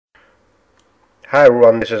Hi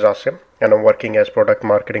everyone, this is Asim and I'm working as Product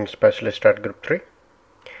Marketing Specialist at Group 3.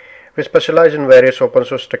 We specialize in various open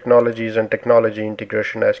source technologies and technology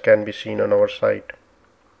integration as can be seen on our site.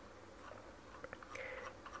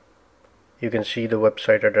 You can see the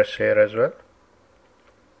website address here as well.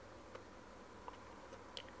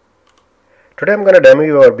 Today I'm going to demo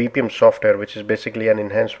you our BPM software, which is basically an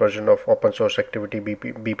enhanced version of open source Activiti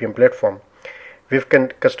BPM platform. We've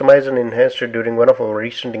customized and enhanced it during one of our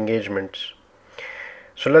recent engagements.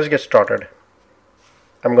 So let's get started.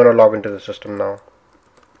 I'm going to log into the system now.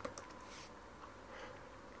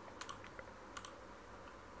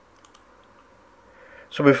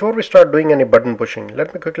 So before we start doing any button pushing,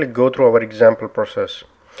 let me quickly go through our example process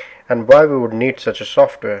and why we would need such a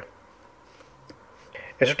software.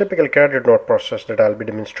 It's a typical credit note process that I'll be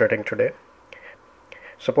demonstrating today.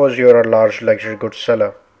 Suppose you're a large luxury goods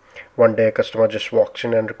seller. One day a customer just walks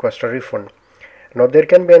in and requests a refund. Now there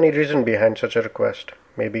can be any reason behind such a request.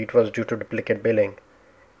 Maybe it was due to duplicate billing.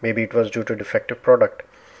 Maybe it was due to defective product.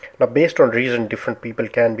 Now based on reason, different people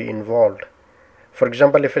can be involved. For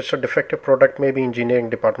example, if it's a defective product, maybe engineering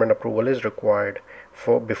department approval is required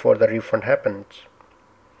before the refund happens.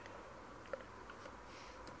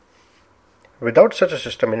 Without such a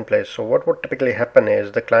system in place, so what would typically happen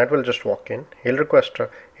is the client will just walk in, he'll request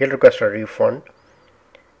a refund,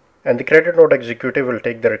 and the credit note executive will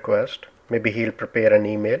take the request. Maybe he'll prepare an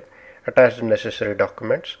email, attach the necessary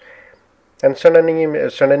documents, and send an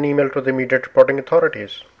email to the immediate reporting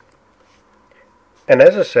authorities. And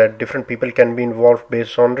as I said, different people can be involved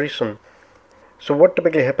based on reason. So what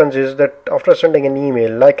typically happens is that after sending an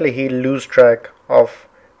email, likely he'll lose track of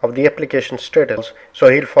the application status, so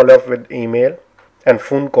he'll follow up with email and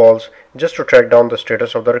phone calls just to track down the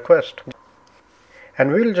status of the request.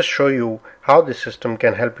 And we'll just show you how this system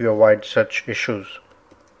can help you avoid such issues.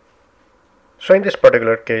 So in this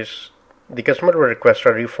particular case, the customer will request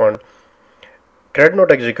a refund. Credit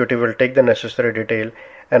note executive will take the necessary detail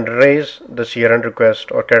and raise the CRN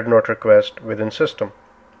request or credit note request within system.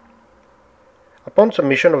 Upon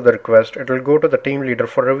submission of the request, it will go to the team leader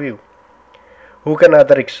for review, who can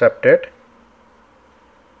either accept it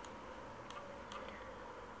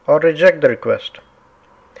or reject the request.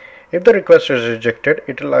 If the request is rejected,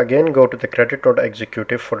 it will again go to the credit note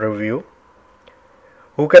executive for review,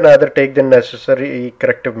 who can either take the necessary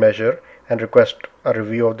corrective measure and request a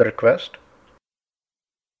review of the request,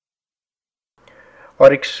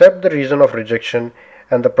 or accept the reason of rejection,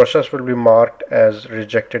 and the process will be marked as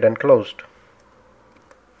rejected and closed.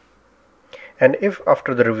 And if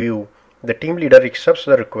after the review the team leader accepts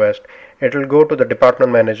the request, it will go to the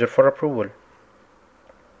department manager for approval.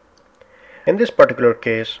 In this particular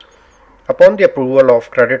case, upon the approval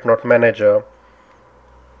of credit note manager,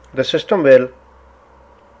 the system will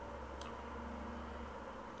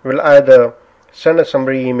either send a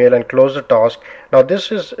summary email and close the task. Now this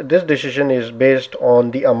decision is based on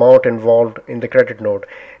the amount involved in the credit note.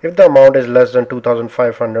 If the amount is less than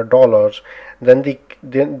 $2,500, then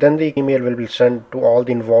the email will be sent to all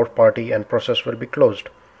the involved party and process will be closed.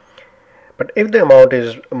 But if the amount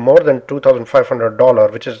is more than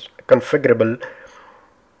 $2,500, which is configurable,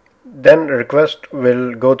 then request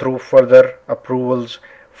will go through further approvals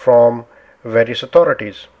from various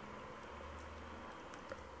authorities,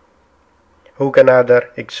 who can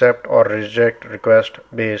either accept or reject request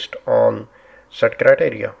based on set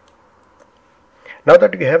criteria. Now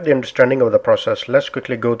that you have the understanding of the process, let's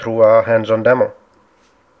quickly go through a hands-on demo.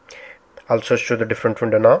 I'll switch to the different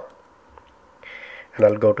window now, and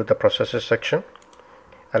I'll go to the processes section.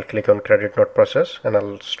 I'll click on credit note process and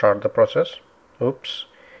I'll start the process. Oops,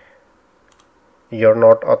 you're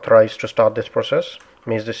not authorized to start this process.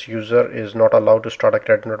 Means this user is not allowed to start a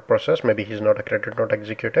credit note process. Maybe he's not a credit note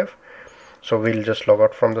executive. So we'll just log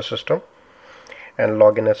out from the system and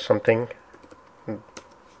log in as something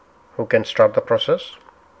who can start the process.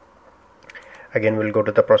 Again, we'll go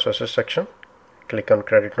to the processes section, click on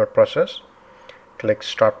credit note process, click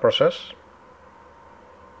start process,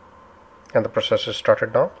 and the process is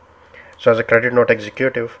started now. So as a credit note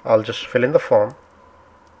executive, I'll just fill in the form.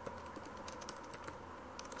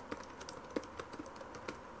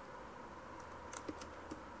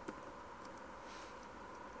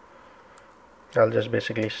 I'll just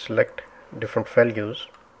basically select different values.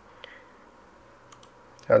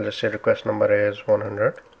 I'll just say request number is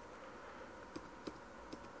 100.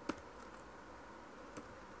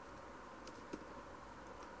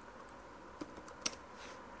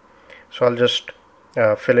 So I'll just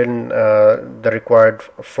fill in the required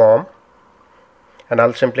form and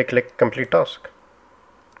I'll simply click complete task.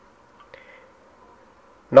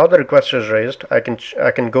 Now the request is raised. I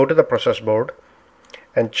can go to the process board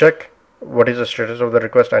and check what is the status of the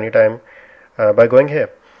request anytime by going here.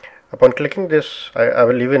 Upon clicking this, I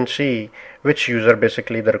will even see which user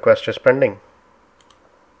basically the request is pending.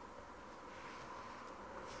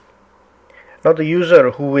 Now the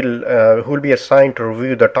user who will be assigned to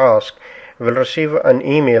review the task will receive an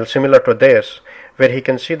email similar to this, where he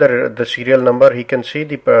can see the serial number, he can see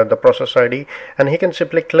the process ID, and he can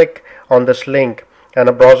simply click on this link, and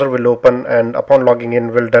a browser will open, and upon logging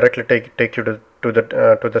in will directly take you to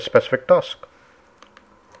the specific task.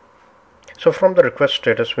 So from the request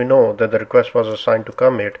status, we know that the request was assigned to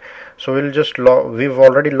commit. So we've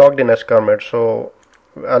already logged in as commit. So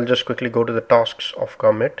I'll just quickly go to the tasks of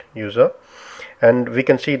commit user, and we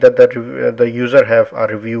can see that the user have a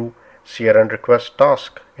review CRN request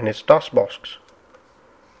task in his task box.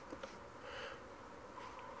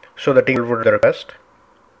 So the team will read the request,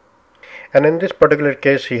 and in this particular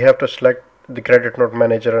case, he have to select the credit note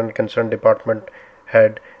manager and concerned department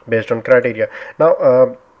head based on criteria.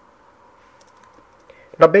 Now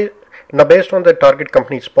based on the target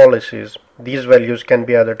company's policies, these values can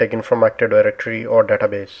be either taken from Active Directory or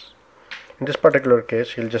database. In this particular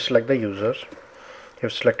case, he'll just select the users.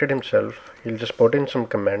 He's selected himself. He'll just put in some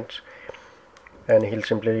comments, and he'll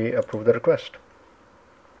simply approve the request.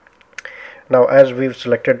 Now, as we've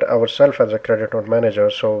selected ourselves as a credit note manager,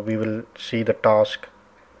 so we will see the task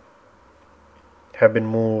have been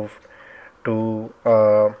moved to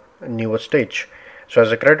a newer stage. So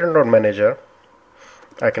as a credit note manager,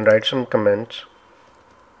 I can write some comments,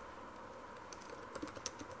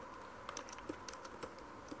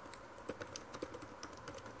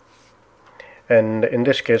 and in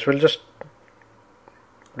this case we'll just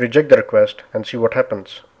reject the request and see what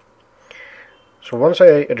happens. So once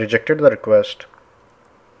I rejected the request,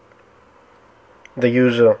 the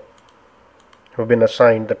user who been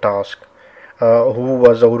assigned the task, who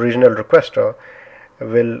was the original requester,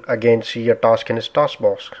 will again see a task in his task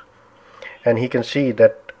box, and he can see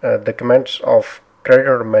that the comments of credit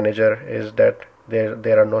note manager is that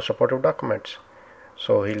there are no supportive documents.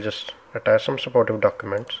 So he'll just attach some supportive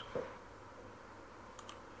documents,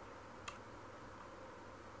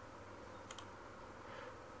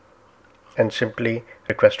 and simply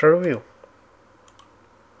request a review.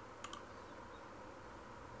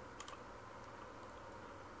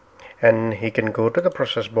 And he can go to the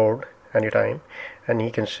process board anytime, and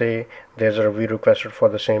he can say there's a review requested for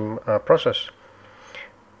the same process.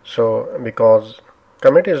 So because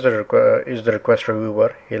commit is the request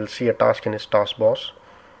reviewer, he'll see a task in his task box.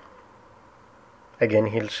 Again,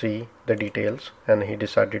 he'll see the details, and he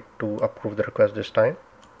decided to approve the request this time.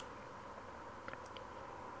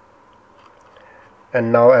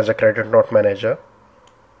 And now as a credit note manager,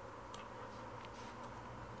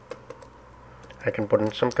 I can put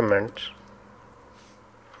in some comments,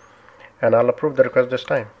 and I'll approve the request this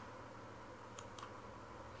time.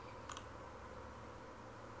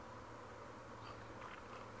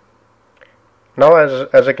 Now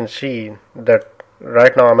as I can see that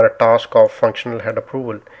right now I'm in a task of functional head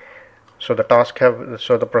approval. So the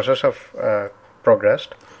process have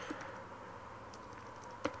progressed.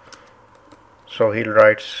 So he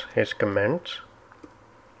writes his comments,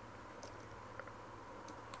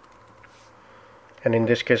 and in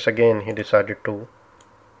this case again he decided to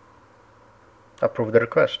approve the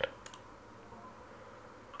request.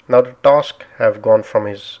 Now the task have gone from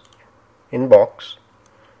his inbox,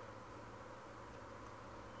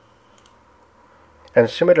 and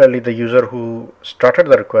similarly the user who started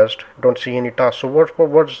the request don't see any task. So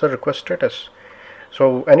what's the request status?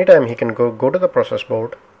 So anytime he can go to the process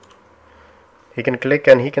board, he can click,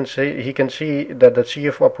 and he can see that the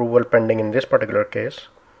CFO approval pending in this particular case.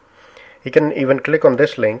 He can even click on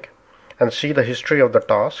this link and see the history of the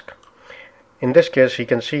task. In this case, he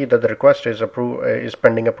can see that the request is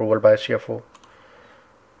pending approval by CFO.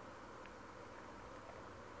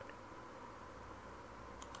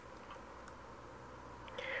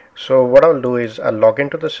 So what I'll do is I'll log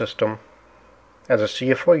into the system as a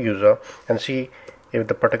CFO user and see if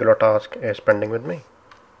the particular task is pending with me.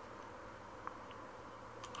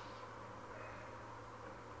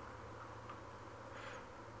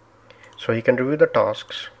 So he can review the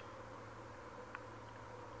tasks.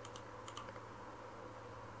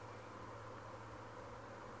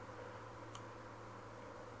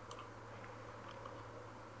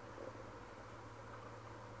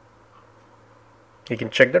 He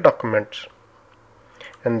can check the documents,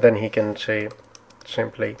 and then he can say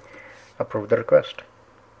simply approve the request.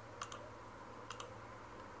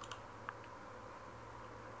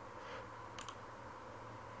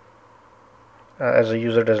 As a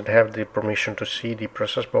user doesn't have the permission to see the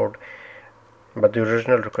process board, but the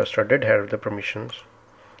original requester did have the permissions.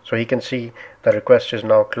 So he can see the request is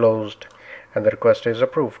now closed and the request is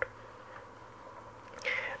approved.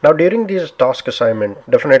 Now during this task assignment,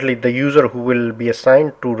 definitely the user who will be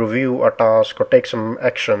assigned to review a task or take some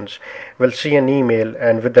actions will see an email,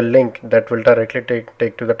 and with the link that will directly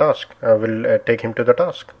take to the task, will take him to the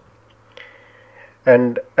task.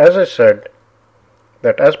 And as I said,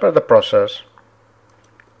 that as per the process,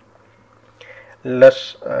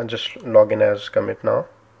 let's just log in as commit now,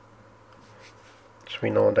 so we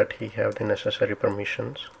know that he have the necessary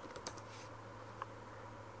permissions.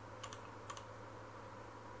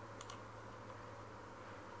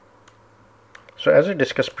 So as I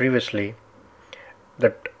discussed previously,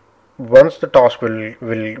 that once the task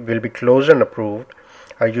will be closed and approved,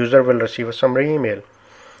 a user will receive a summary email.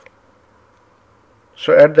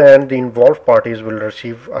 So at the end, the involved parties will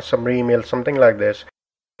receive a summary email, something like this,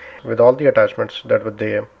 with all the attachments that were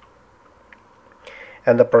there,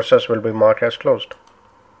 and the process will be marked as closed.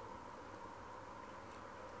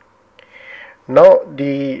 Now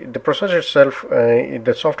the process itself,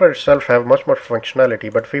 the software itself have much more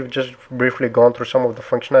functionality, but we've just briefly gone through some of the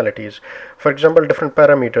functionalities. For example, different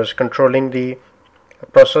parameters controlling the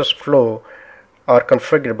process flow are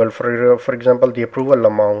configurable. For example, the approval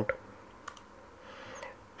amount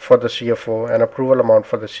for the CFO and approval amount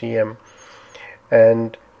for the CM,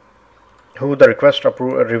 and who the request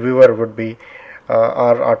reviewer would be,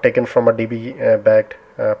 are taken from a DB backed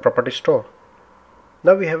property store.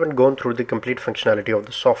 Now we haven't gone through the complete functionality of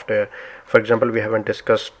the software. For example, we haven't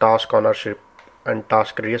discussed task ownership and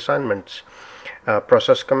task reassignments,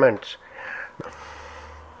 process comments.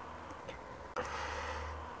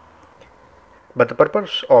 But the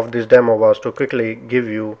purpose of this demo was to quickly give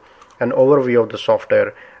you an overview of the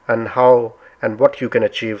software and how and what you can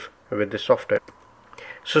achieve with this software.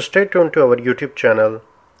 So stay tuned to our YouTube channel.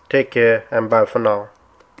 Take care and bye for now.